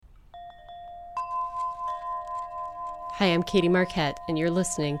Hi, I'm Katie Marquette, and you're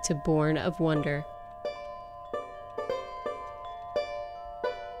listening to Born of Wonder.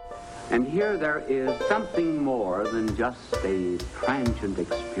 And here there is something more than just a transient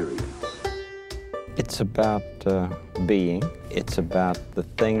experience. It's about being. It's about the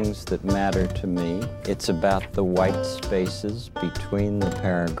things that matter to me. It's about the white spaces between the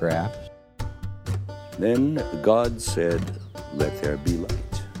paragraphs. Then God said, "Let there be light."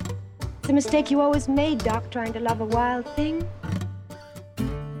 It's a mistake you always made, Doc, trying to love a wild thing.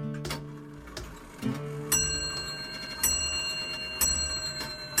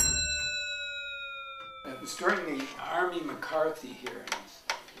 It was during the Army McCarthy hearings,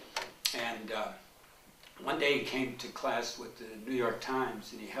 and one day he came to class with the New York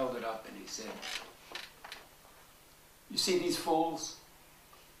Times, and he held it up and he said, "You see these fools?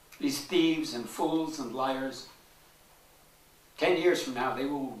 These thieves and fools and liars? 10 years from now, they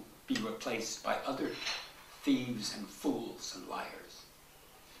will be replaced by other thieves and fools and liars.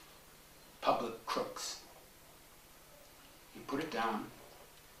 Public crooks." He put it down,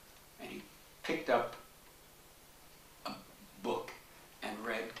 and he picked up a book and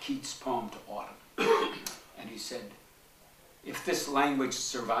read Keats' poem to Autumn. And he said, "If this language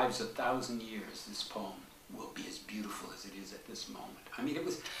survives 1,000 years, this poem will be as beautiful as it is at this moment." I mean, he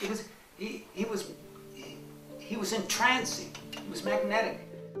was entrancing. He was magnetic.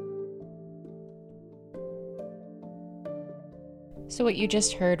 So what you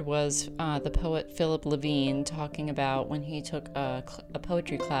just heard was the poet Philip Levine talking about when he took a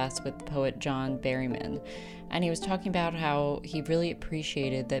poetry class with the poet John Berryman. And he was talking about how he really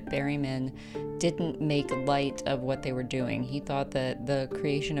appreciated that Berryman didn't make light of what they were doing. He thought that the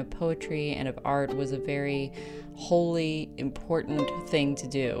creation of poetry and of art was a very holy, important thing to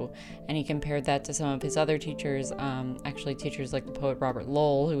do. And he compared that to some of his other teachers, actually teachers like the poet Robert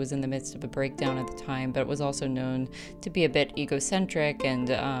Lowell, who was in the midst of a breakdown at the time, but was also known to be a bit egocentric and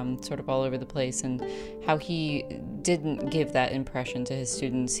sort of all over the place, and how he didn't give that impression to his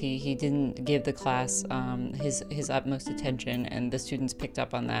students. He didn't give the class his utmost attention, and the students picked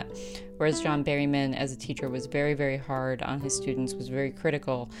up on that. Whereas John Berryman, as a teacher, was very, very hard on his students, was very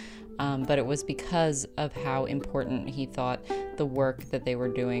critical, but it was because of how important he thought the work that they were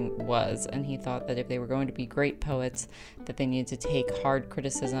doing was. And he thought that if they were going to be great poets, that they needed to take hard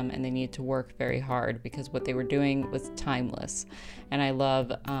criticism and they needed to work very hard, because what they were doing was timeless. And I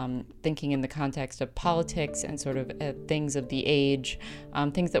love thinking in the context of politics and sort of things of the age,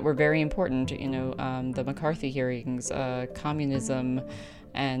 things that were very important, the McCarthy hearings, communism,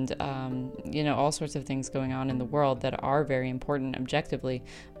 and all sorts of things going on in the world that are very important objectively.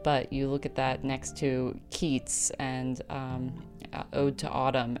 But you look at that next to Keats and Ode to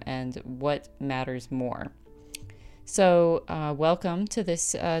Autumn, and what matters more. So welcome to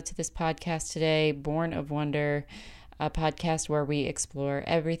this podcast today, Born of Wonder, a podcast where we explore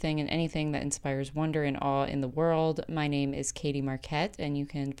everything and anything that inspires wonder and awe in the world. My name is Katie Marquette, and you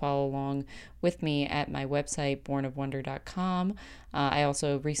can follow along with me at my website, bornofwonder.com. I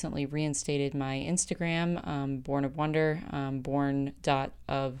also recently reinstated my Instagram, Born of Wonder,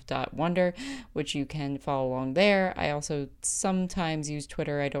 born.of.wonder, which you can follow along there. I also sometimes use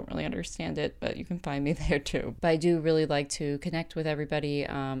Twitter. I don't really understand it, but you can find me there too. But I do really like to connect with everybody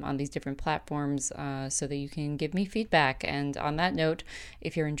on these different platforms so that you can give me feedback. And on that note,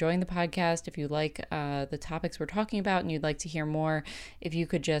 if you're enjoying the podcast, if you like the topics we're talking about and you'd like to hear more, if you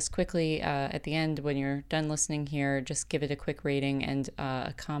could just quickly at the end, when you're done listening here, just give it a quick rating and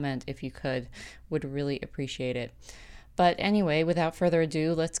a comment if you could. Would really appreciate it. But anyway, without further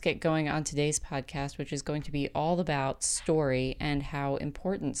ado, let's get going on today's podcast, which is going to be all about story and how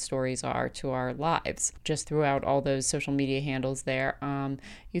important stories are to our lives. Just throughout all those social media handles there,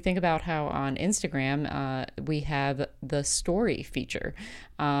 you think about how on Instagram we have the story feature.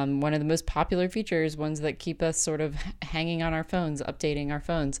 One of the most popular features, ones that keep us sort of hanging on our phones, updating our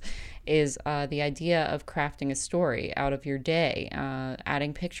phones, is the idea of crafting a story out of your day,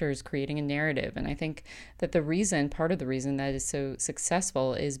 adding pictures, creating a narrative. And I think that part of the reason that is so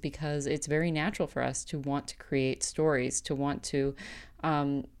successful is because it's very natural for us to want to create stories, to want to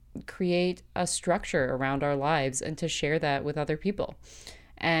create a structure around our lives and to share that with other people.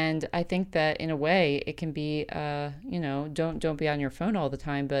 And I think that in a way it can be, don't be on your phone all the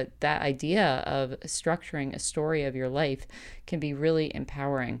time, but that idea of structuring a story of your life can be really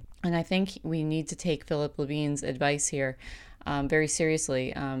empowering. And I think we need to take Philip Levine's advice here very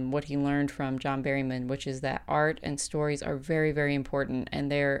seriously what he learned from John Berryman, which is that art and stories are very, very important,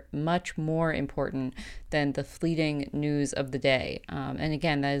 and they're much more important than the fleeting news of the day. And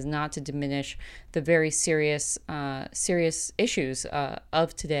again, that is not to diminish the very serious issues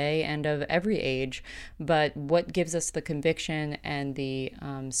of today and of every age, but what gives us the conviction and the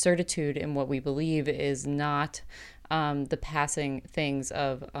certitude in what we believe is not the passing things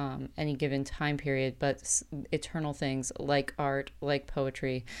of any given time period, but eternal things like art, like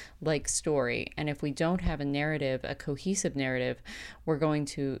poetry, like story. And if we don't have a narrative, a cohesive narrative, we're going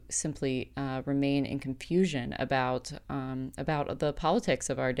to simply remain in confusion about the politics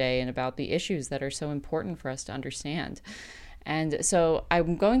of our day and about the issues that are so important for us to understand. And so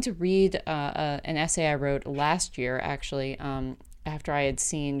I'm going to read an essay I wrote last year, actually, after I had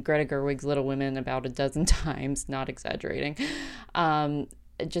seen Greta Gerwig's Little Women about a dozen times, not exaggerating,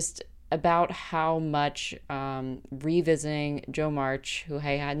 just about how much revisiting Jo March, who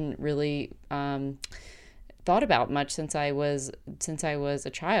I hadn't really thought about much since I was a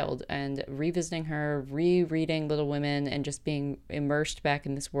child, and revisiting her, rereading Little Women, and just being immersed back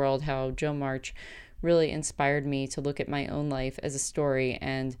in this world, how Jo March really inspired me to look at my own life as a story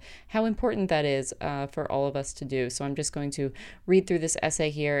and how important that is for all of us to do. So I'm just going to read through this essay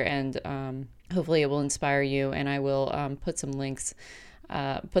here, and hopefully it will inspire you, and I will put some links,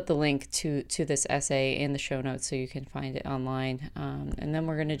 put the link to this essay in the show notes so you can find it online. And then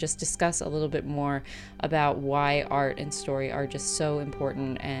we're going to just discuss a little bit more about why art and story are just so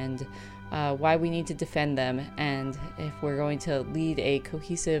important, and why we need to defend them. And if we're going to lead a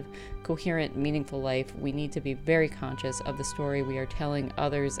cohesive, coherent, meaningful life, we need to be very conscious of the story we are telling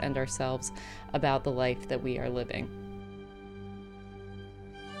others and ourselves about the life that we are living.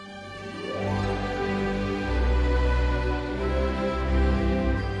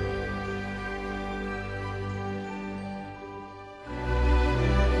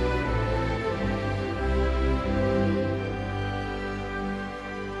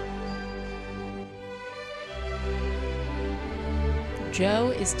 Jo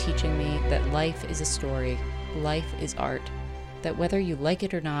is teaching me that life is a story, life is art, that whether you like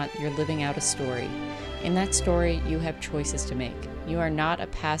it or not, you're living out a story. In that story, you have choices to make. You are not a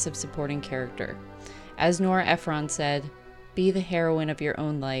passive supporting character. As Nora Ephron said, be the heroine of your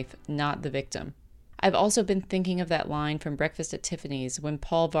own life, not the victim. I've also been thinking of that line from Breakfast at Tiffany's when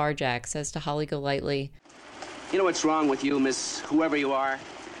Paul Varjak says to Holly Golightly, "You know what's wrong with you, Miss whoever you are?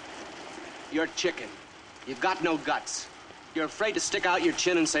 You're chicken. You've got no guts. You're afraid to stick out your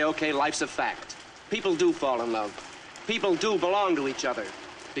chin and say, okay, life's a fact. People do fall in love. People do belong to each other,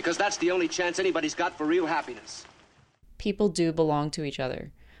 because that's the only chance anybody's got for real happiness." People do belong to each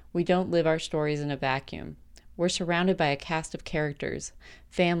other. We don't live our stories in a vacuum. We're surrounded by a cast of characters,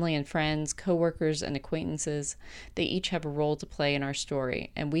 family and friends, coworkers and acquaintances. They each have a role to play in our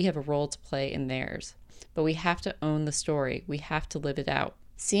story, and we have a role to play in theirs. But we have to own the story. We have to live it out.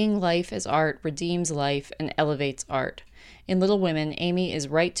 Seeing life as art redeems life and elevates art. In Little Women, Amy is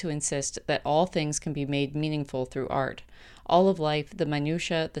right to insist that all things can be made meaningful through art. All of life, the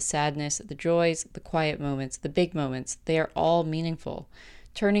minutiae, the sadness, the joys, the quiet moments, the big moments, they are all meaningful.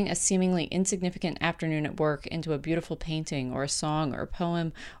 Turning a seemingly insignificant afternoon at work into a beautiful painting or a song or a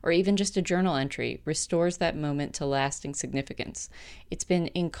poem or even just a journal entry restores that moment to lasting significance. It's been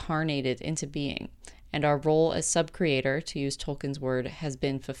incarnated into being, and our role as sub-creator, to use Tolkien's word, has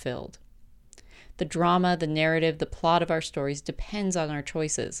been fulfilled. The drama, the narrative, the plot of our stories depends on our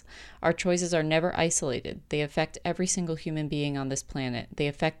choices. Our choices are never isolated. They affect every single human being on this planet. They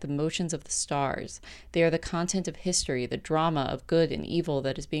affect the motions of the stars. They are the content of history, the drama of good and evil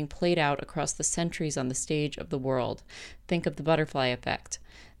that is being played out across the centuries on the stage of the world. Think of the butterfly effect.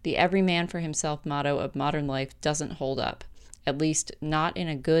 The every man for himself motto of modern life doesn't hold up. At least not in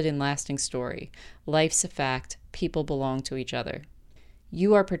a good and lasting story. Life's a fact. People belong to each other.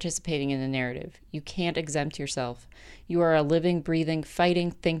 You are participating in the narrative. You can't exempt yourself. You are a living, breathing,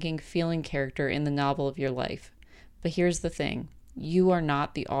 fighting, thinking, feeling character in the novel of your life. But here's the thing. You are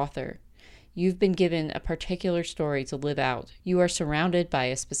not the author. You've been given a particular story to live out. You are surrounded by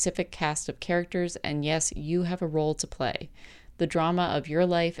a specific cast of characters, and yes, you have a role to play. The drama of your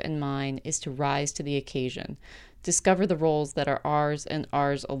life and mine is to rise to the occasion. Discover the roles that are ours and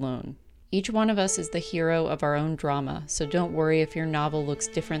ours alone. Each one of us is the hero of our own drama, so don't worry if your novel looks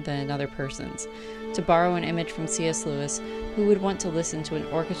different than another person's. To borrow an image from C.S. Lewis, who would want to listen to an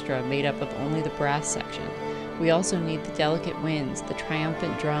orchestra made up of only the brass section? We also need the delicate winds, the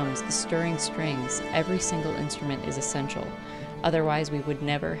triumphant drums, the stirring strings. Every single instrument is essential. Otherwise, we would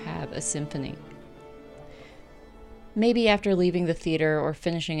never have a symphony. Maybe after leaving the theater or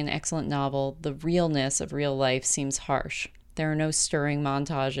finishing an excellent novel, the realness of real life seems harsh. There are no stirring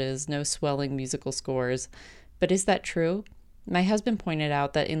montages, no swelling musical scores. But is that true? My husband pointed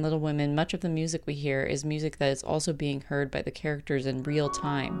out that in Little Women, much of the music we hear is music that is also being heard by the characters in real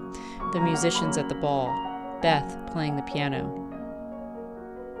time. The musicians at the ball, Beth playing the piano.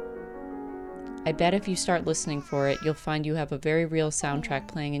 I bet if you start listening for it, you'll find you have a very real soundtrack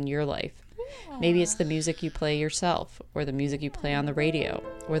playing in your life. Maybe it's the music you play yourself, or the music you play on the radio,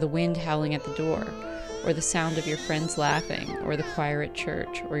 or the wind howling at the door, or the sound of your friends laughing, or the choir at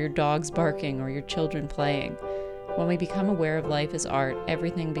church, or your dogs barking, or your children playing. When we become aware of life as art,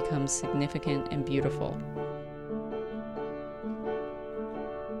 everything becomes significant and beautiful.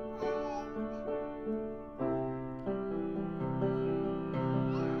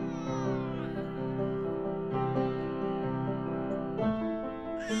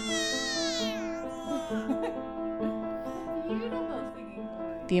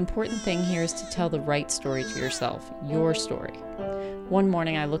 The important thing here is to tell the right story to yourself, your story. One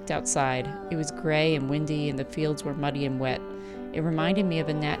morning I looked outside. It was gray and windy and the fields were muddy and wet. It reminded me of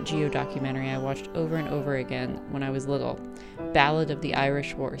a Nat Geo documentary I watched over and over again when I was little, Ballad of the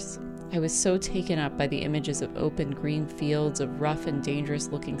Irish Horse. I was so taken up by the images of open green fields, of rough and dangerous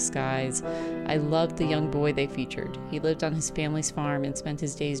looking skies. I loved the young boy they featured. He lived on his family's farm and spent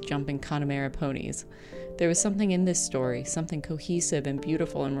his days jumping Connemara ponies. There was something in this story, something cohesive and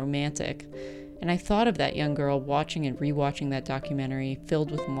beautiful and romantic. And I thought of that young girl watching and rewatching that documentary, filled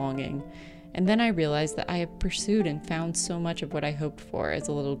with longing. And then I realized that I have pursued and found so much of what I hoped for as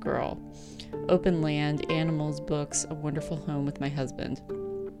a little girl. Open land, animals, books, a wonderful home with my husband.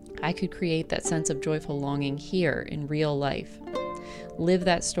 I could create that sense of joyful longing here in real life. Live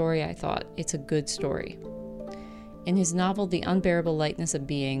that story, I thought. It's a good story. In his novel, The Unbearable Lightness of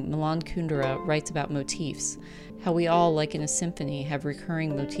Being, Milan Kundera writes about motifs, how we all, like in a symphony, have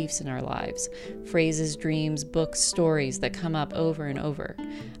recurring motifs in our lives, phrases, dreams, books, stories that come up over and over.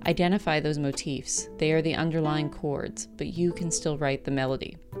 Identify those motifs. They are the underlying chords, but you can still write the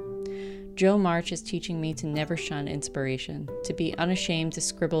melody. Jo March is teaching me to never shun inspiration, to be unashamed to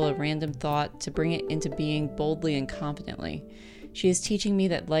scribble a random thought, to bring it into being boldly and confidently. She is teaching me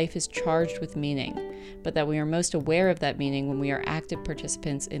that life is charged with meaning, but that we are most aware of that meaning when we are active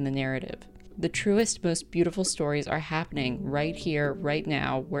participants in the narrative. The truest, most beautiful stories are happening right here, right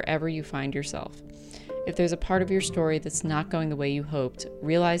now, wherever you find yourself. If there's a part of your story that's not going the way you hoped,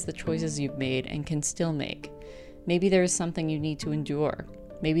 realize the choices you've made and can still make. Maybe there is something you need to endure.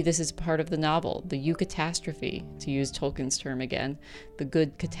 Maybe this is part of the novel, the eucatastrophe, to use Tolkien's term again, the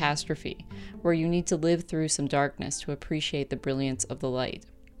good catastrophe, where you need to live through some darkness to appreciate the brilliance of the light.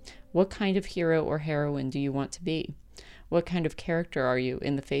 What kind of hero or heroine do you want to be? What kind of character are you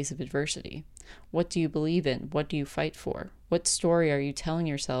in the face of adversity? What do you believe in? What do you fight for? What story are you telling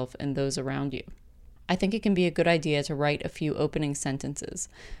yourself and those around you? I think it can be a good idea to write a few opening sentences,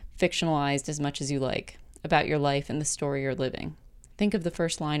 fictionalized as much as you like, about your life and the story you're living. Think of the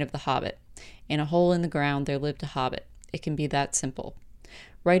first line of The Hobbit. In a hole in the ground there lived a hobbit. It can be that simple.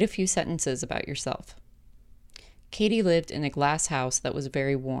 Write a few sentences about yourself. Katie lived in a glass house that was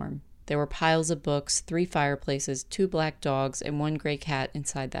very warm. There were piles of books, 3 fireplaces, 2 black dogs, and 1 gray cat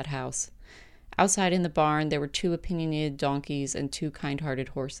inside that house. Outside in the barn there were 2 opinionated donkeys and 2 kind-hearted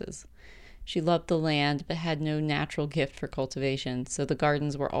horses. She loved the land but had no natural gift for cultivation, so the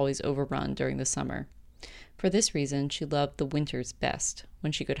gardens were always overrun during the summer. For this reason, she loved the winters best,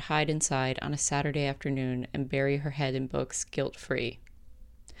 when she could hide inside on a Saturday afternoon and bury her head in books guilt-free.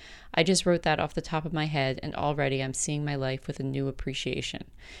 I just wrote that off the top of my head, and already I'm seeing my life with a new appreciation.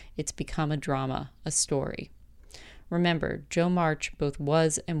 It's become a drama, a story. Remember, Jo March both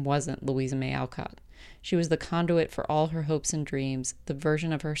was and wasn't Louisa May Alcott. She was the conduit for all her hopes and dreams, the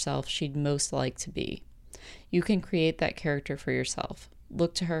version of herself she'd most like to be. You can create that character for yourself.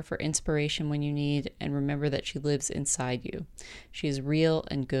 Look to her for inspiration when you need, and remember that she lives inside you. She is real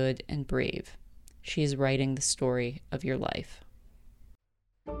and good and brave. She is writing the story of your life.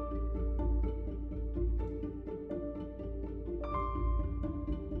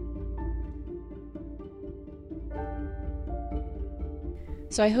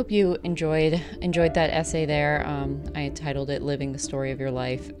 So I hope you enjoyed that essay there. I titled it Living the Story of Your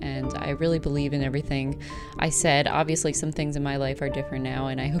Life, and I really believe in everything I said. Obviously, some things in my life are different now,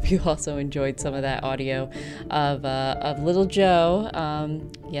 and I hope you also enjoyed some of that audio of little Jo.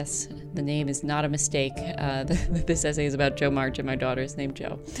 Yes, the name is not a mistake. This essay is about Jo March, and my daughter is named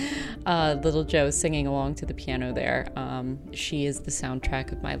Jo. Little Jo singing along to the piano there. She is the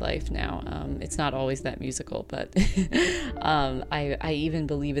soundtrack of my life now. It's not always that musical, but I even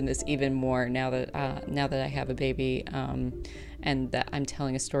believe in this even more now that I have a baby, and that I'm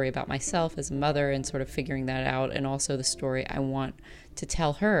telling a story about myself as a mother and sort of figuring that out, and also the story I want to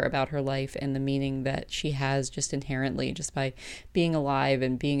tell her about her life and the meaning that she has just inherently, just by being alive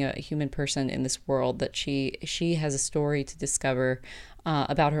and being a human person in this world, that she has a story to discover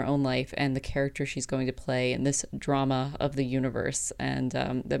about her own life and the character she's going to play in this drama of the universe. And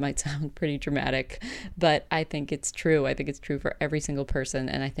that might sound pretty dramatic, but I think it's true. I think it's true for every single person,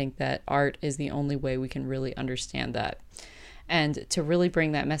 and I think that art is the only way we can really understand that. And to really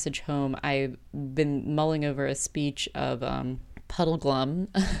bring that message home, I've been mulling over a speech of Puddleglum,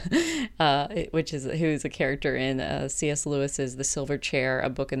 who's a character in C.S. Lewis's The Silver Chair, a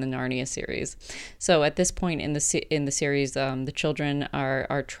book in the Narnia series. So at this point in the series, the children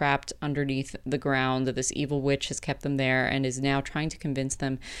are trapped underneath the ground. This evil witch has kept them there and is now trying to convince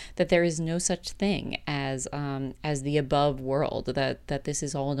them that there is no such thing as the above world, that this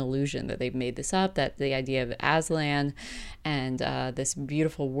is all an illusion, that they've made this up, that the idea of Aslan and this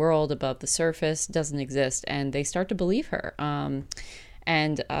beautiful world above the surface doesn't exist, and they start to believe her.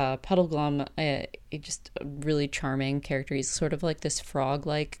 And Puddleglum, just a really charming character. He's sort of like this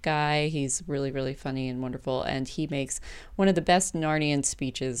frog-like guy. He's really, really funny and wonderful, and he makes one of the best Narnian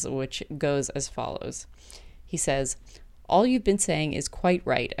speeches, which goes as follows. He says, "All you've been saying is quite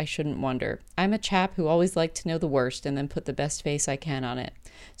right, I shouldn't wonder. I'm a chap who always liked to know the worst and then put the best face I can on it.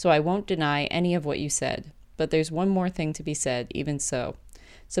 So I won't deny any of what you said. But there's one more thing to be said, even so.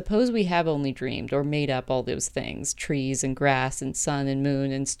 Suppose we have only dreamed or made up all those things, trees and grass and sun and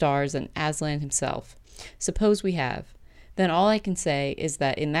moon and stars and Aslan himself. Suppose we have. Then all I can say is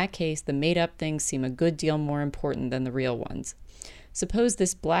that in that case the made-up things seem a good deal more important than the real ones. Suppose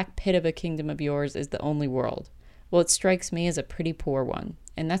this black pit of a kingdom of yours is the only world. Well, it strikes me as a pretty poor one,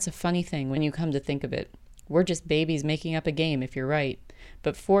 and that's a funny thing when you come to think of it. We're just babies making up a game, if you're right.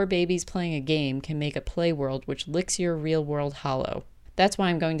 But 4 babies playing a game can make a play world which licks your real world hollow. That's why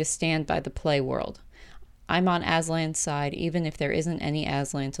I'm going to stand by the play world. I'm on Aslan's side, even if there isn't any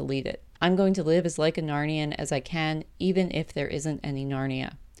Aslan to lead it. I'm going to live as like a Narnian as I can, even if there isn't any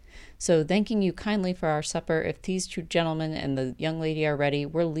Narnia. So, thanking you kindly for our supper, if these 2 gentlemen and the young lady are ready,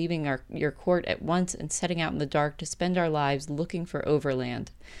 we're leaving your court at once and setting out in the dark to spend our lives looking for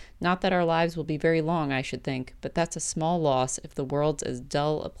Overland. Not that our lives will be very long, I should think, but that's a small loss if the world's as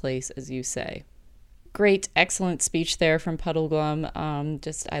dull a place as you say." Great, excellent speech there from Puddleglum.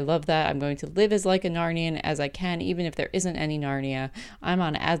 I love that. I'm going to live as like a Narnian as I can, even if there isn't any Narnia. I'm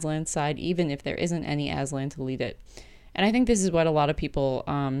on Aslan's side, even if there isn't any Aslan to lead it. And I think this is what a lot of people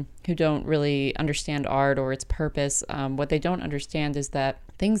who don't really understand art or its purpose, what they don't understand is that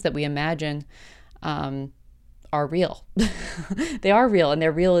things that we imagine are real. They are real, and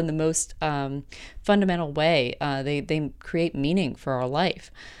they're real in the most fundamental way. They create meaning for our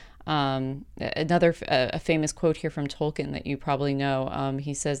life. Another famous quote here from Tolkien that you probably know,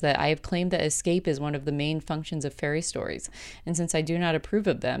 he says that I have claimed that escape is one of the main functions of fairy stories, and since I do not approve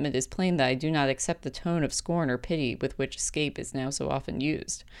of them, it is plain that I do not accept the tone of scorn or pity with which escape is now so often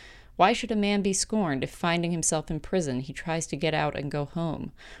used. Why should a man be scorned if, finding himself in prison, he tries to get out and go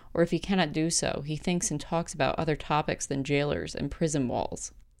home? Or if he cannot do so, he thinks and talks about other topics than jailers and prison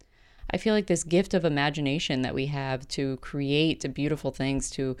walls? I feel like this gift of imagination that we have to create beautiful things,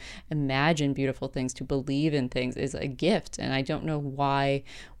 to imagine beautiful things, to believe in things is a gift. And I don't know why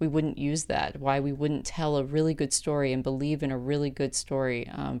we wouldn't use that, why we wouldn't tell a really good story and believe in a really good story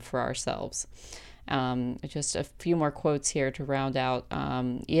for ourselves. Just a few more quotes here to round out.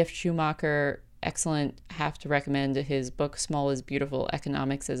 E.F. Schumacher, excellent. Have to recommend his book, Small is Beautiful,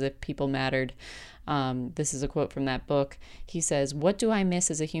 Economics as If People Mattered. This is a quote from that book. He says, "What do I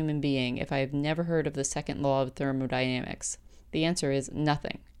miss as a human being if I have never heard of the second law of thermodynamics? The answer is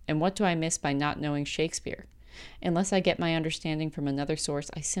nothing. And what do I miss by not knowing Shakespeare? Unless I get my understanding from another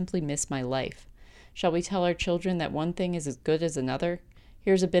source, I simply miss my life. Shall we tell our children that one thing is as good as another?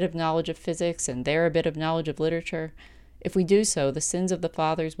 Here's a bit of knowledge of physics, and there a bit of knowledge of literature. If we do so, the sins of the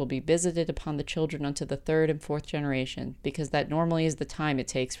fathers will be visited upon the children unto the 3rd and 4th generation, because that normally is the time it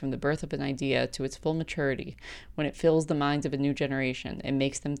takes from the birth of an idea to its full maturity, when it fills the minds of a new generation and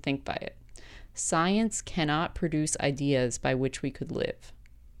makes them think by it. Science cannot produce ideas by which we could live."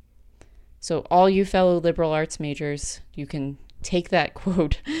 So all you fellow liberal arts majors, you can take that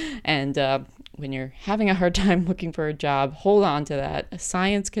quote and when you're having a hard time looking for a job, hold on to that.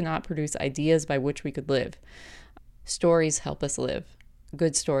 Science cannot produce ideas by which we could live. Stories help us live.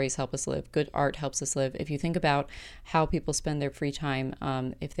 Good stories help us live. Good art helps us live. If you think about how people spend their free time,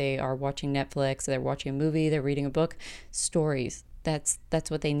 if they are watching Netflix, they're watching a movie, they're reading a book, stories that's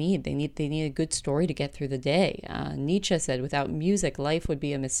what they need. They need a good story to get through the day. Nietzsche said, without music, life would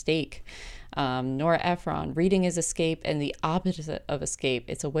be a mistake. Nora Ephron, reading is escape and the opposite of escape.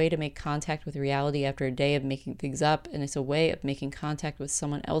 It's a way to make contact with reality after a day of making things up, and it's a way of making contact with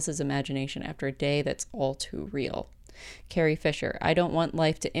someone else's imagination after a day that's all too real. Carrie Fisher, I don't want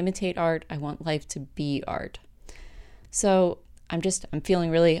life to imitate art. I want life to be art. So I'm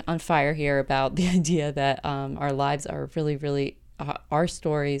feeling really on fire here about the idea that our lives are really, really our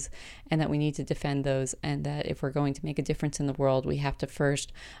stories, and that we need to defend those, and that if we're going to make a difference in the world, we have to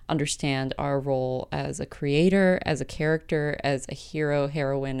first understand our role as a creator, as a character, as a hero,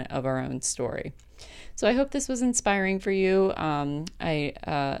 heroine of our own story. So I hope this was inspiring for you.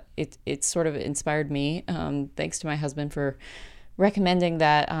 It sort of inspired me. Thanks to my husband for recommending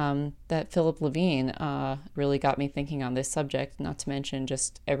that Philip Levine really got me thinking on this subject, not to mention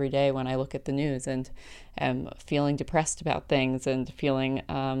just every day when I look at the news and am feeling depressed about things and feeling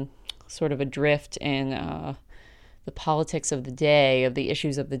sort of adrift in the politics of the day, of the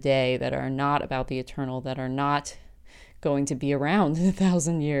issues of the day that are not about the eternal, that are not going to be around in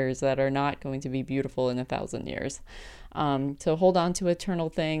 1,000 years, that are not going to be beautiful in 1,000 years. So hold on to eternal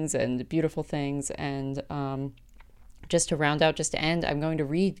things and beautiful things. And just to round out, just to end, I'm going to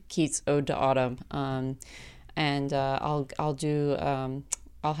read Keats' Ode to Autumn, and I'll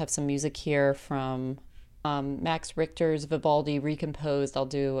have some music here from Max Richter's Vivaldi Recomposed.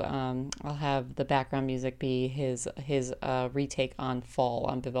 I'll have the background music be his retake on Fall,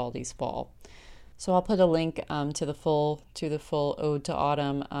 on Vivaldi's Fall. So I'll put a link to the full Ode to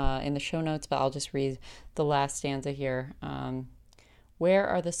Autumn in the show notes, but I'll just read the last stanza here. Where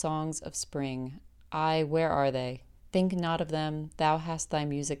are the songs of spring? Ay, where are they? Think not of them, thou hast thy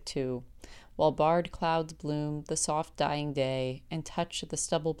music too, while barred clouds bloom the soft dying day, and touch the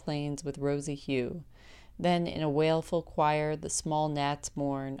stubble plains with rosy hue. Then in a wailful choir the small gnats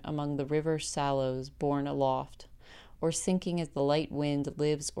mourn among the river's sallows borne aloft, or sinking as the light wind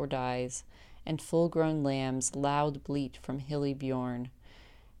lives or dies, and full-grown lambs loud bleat from hilly Bjorn.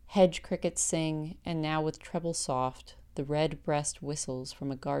 Hedge crickets sing, and now with treble soft the red breast whistles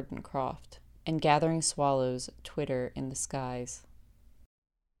from a garden croft, and gathering swallows twitter in the skies.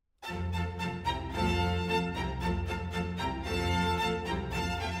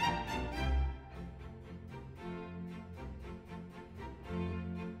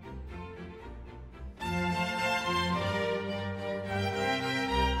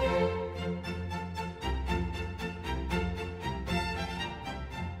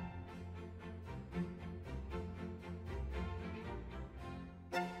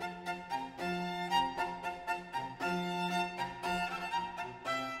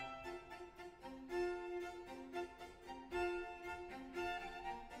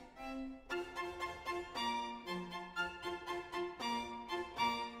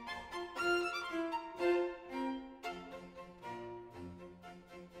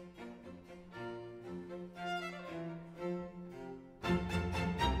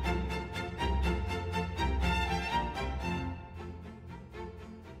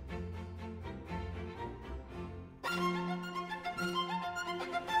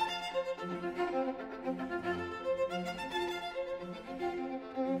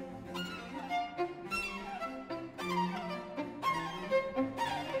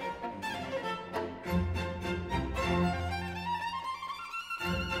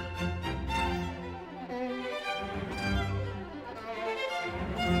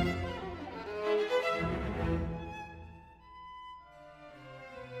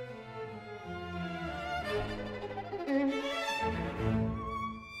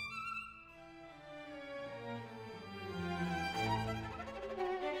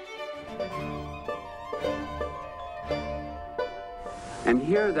 And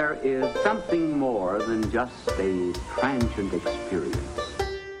here there is something more than just a transient experience.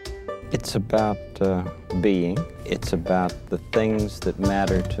 It's about being. It's about the things that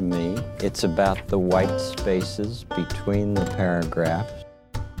matter to me. It's about the white spaces between the paragraphs.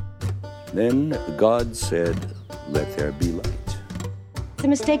 Then God said, "Let there be light." It's a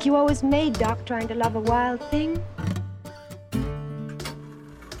mistake you always made, Doc, trying to love a wild thing.